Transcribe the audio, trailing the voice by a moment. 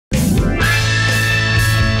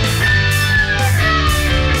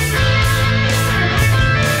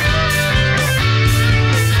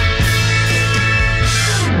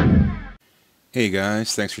Hey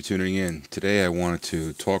guys, thanks for tuning in. Today I wanted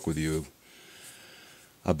to talk with you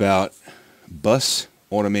about bus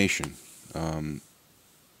automation.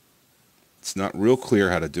 It's not real clear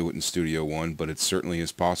how to do it in Studio One, but it certainly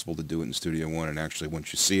is possible to do it in Studio One, and actually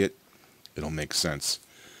once you see it, it'll make sense.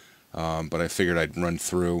 But I figured I'd run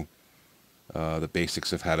through the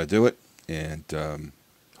basics of how to do it, and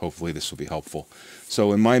hopefully this will be helpful.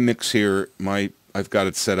 So in my mix here, I've got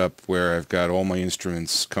it set up where I've got all my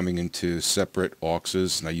instruments coming into separate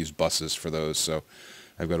auxes, and I use buses for those. So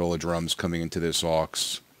I've got all the drums coming into this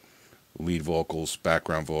aux, lead vocals,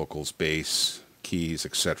 background vocals, bass, keys,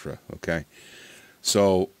 etc. Okay,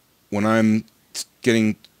 so when I'm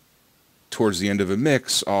getting towards the end of a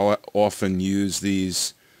mix, I'll often use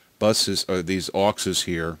these buses or these auxes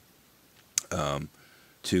here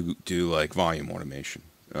to do like volume automation.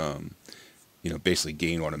 Basically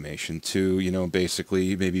gain automation to,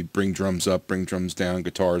 basically maybe bring drums up, bring drums down,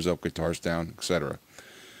 guitars up, guitars down, etc.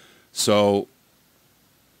 So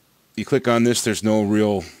you click on this, there's no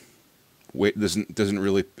real way, doesn't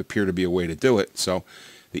really appear to be a way to do it. So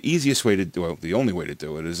the easiest way to do it, the only way to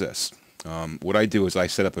do it is this. What I do is I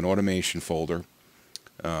set up an automation folder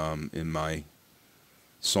in my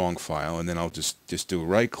song file, and then I'll just do a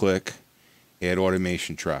right click, add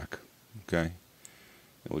automation track. Okay.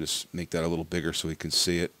 We'll just make that a little bigger so we can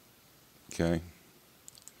see it. Okay.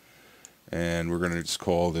 And we're going to just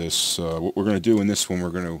call this, what we're going to do in this one,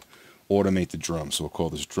 we're going to automate the drum. So we'll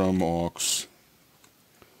call this drum aux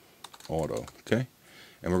auto. Okay.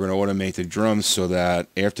 And we're going to automate the drums so that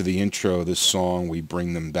after the intro of this song, we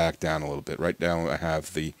bring them back down a little bit. Right now I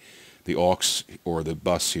have the aux, or the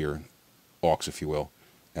bus here, aux if you will,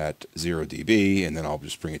 at 0 dB, and then I'll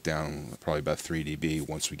just bring it down probably about 3 dB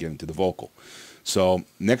once we get into the vocal. So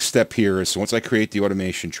next step here is, so once I create the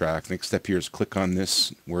automation track, next step here is click on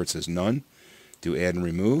this where it says none, do add and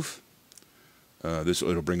remove.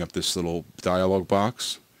 It'll bring up this little dialog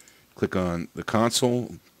box. Click on the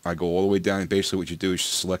console. I go all the way down, and basically what you do is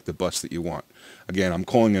select the bus that you want. Again, I'm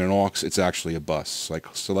calling it an aux, it's actually a bus. So I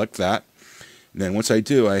select that. And then once I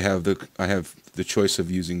do, I have the choice of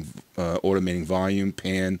using automating volume,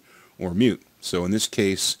 pan, or mute. So in this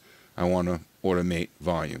case, I want to automate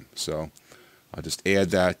volume. So I'll just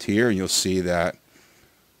add that here, and you'll see that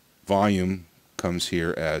volume comes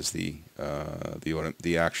here as the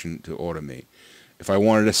action to automate. If I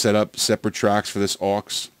wanted to set up separate tracks for this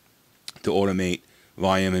aux to automate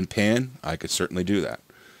volume and pan, I could certainly do that.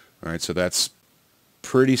 All right, so that's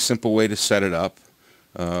pretty simple way to set it up.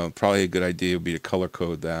 Probably a good idea would be to color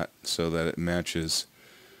code that so that it matches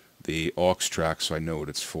the aux track, so I know what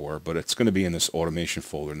it's for. But it's going to be in this automation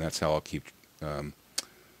folder, and that's how I'll keep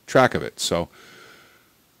track of it. So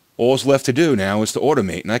all's left to do now is to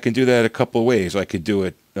automate, and I can do that a couple of ways. I could do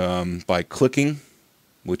it by clicking,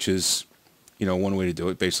 which is one way to do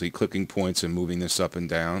it, basically clicking points and moving this up and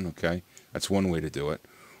down. Okay, that's one way to do it.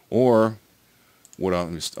 Or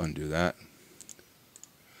I'll just undo that.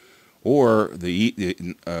 Or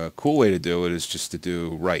the cool way to do it is just to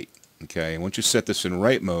do right. Okay, and once you set this in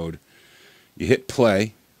right mode, you hit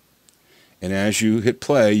play, and as you hit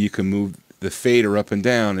play, you can move the fader up and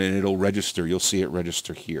down, and it'll register. You'll see it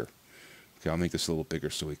register here. Okay, I'll make this a little bigger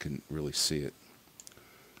so we can really see it.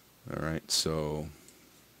 All right, so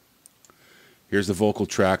here's the vocal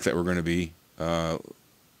track that we're going to be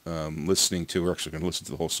listening to. We're actually going to listen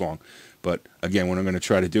to the whole song. But again, what I'm going to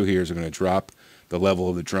try to do here is I'm going to drop the level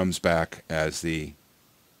of the drums back as the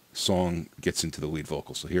song gets into the lead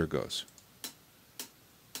vocal. So here it goes.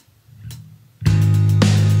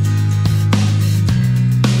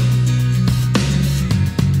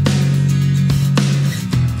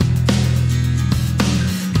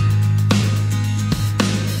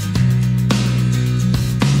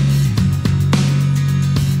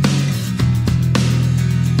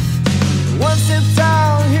 One step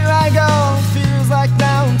down, here I go. Feels like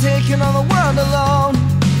now I'm taking on the world alone,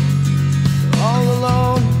 all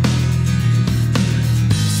alone.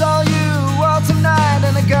 Saw you all tonight,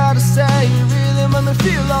 and I gotta say, you really made me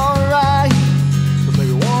feel alright, but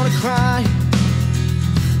maybe wanna cry.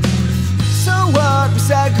 So what? We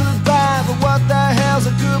said goodbye, but what the hell's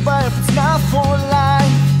a goodbye if it's not for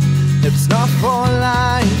life? If it's not for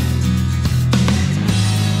life,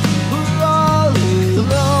 we're all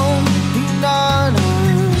alone.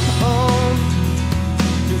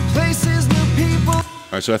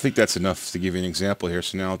 Alright, so I think that's enough to give you an example here.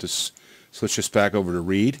 So now I'll just switch this back over to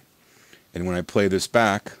read, and when I play this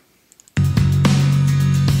back,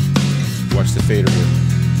 watch the fader here.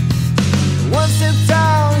 One step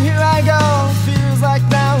down, here I go. Feels like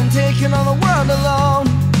now I'm taking on the world alone,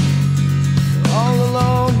 all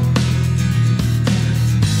alone.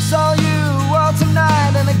 Saw you all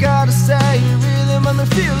and I gotta say, you really make me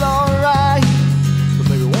feel alright, but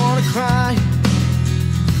make me wanna cry.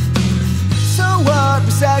 So what,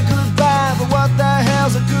 we said goodbye, but what the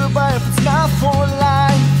hell's a goodbye if it's not for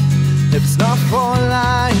life? If it's not for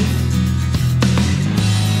life.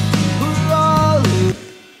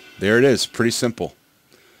 There it is, pretty simple.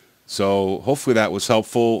 So hopefully that was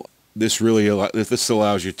helpful. This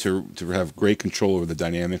allows you to have great control over the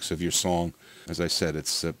dynamics of your song. As I said,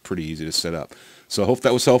 it's pretty easy to set up. So I hope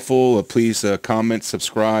that was helpful. Please comment,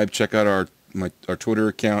 subscribe, check out our Twitter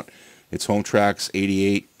account. It's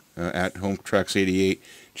HomeTracks88 at HomeTracks88.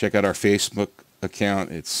 Check out our Facebook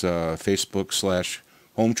account. It's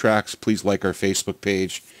Facebook/HomeTracks. Please like our Facebook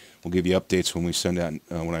page. We'll give you updates when we send out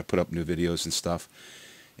when I put up new videos and stuff.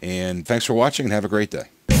 And thanks for watching, and have a great day.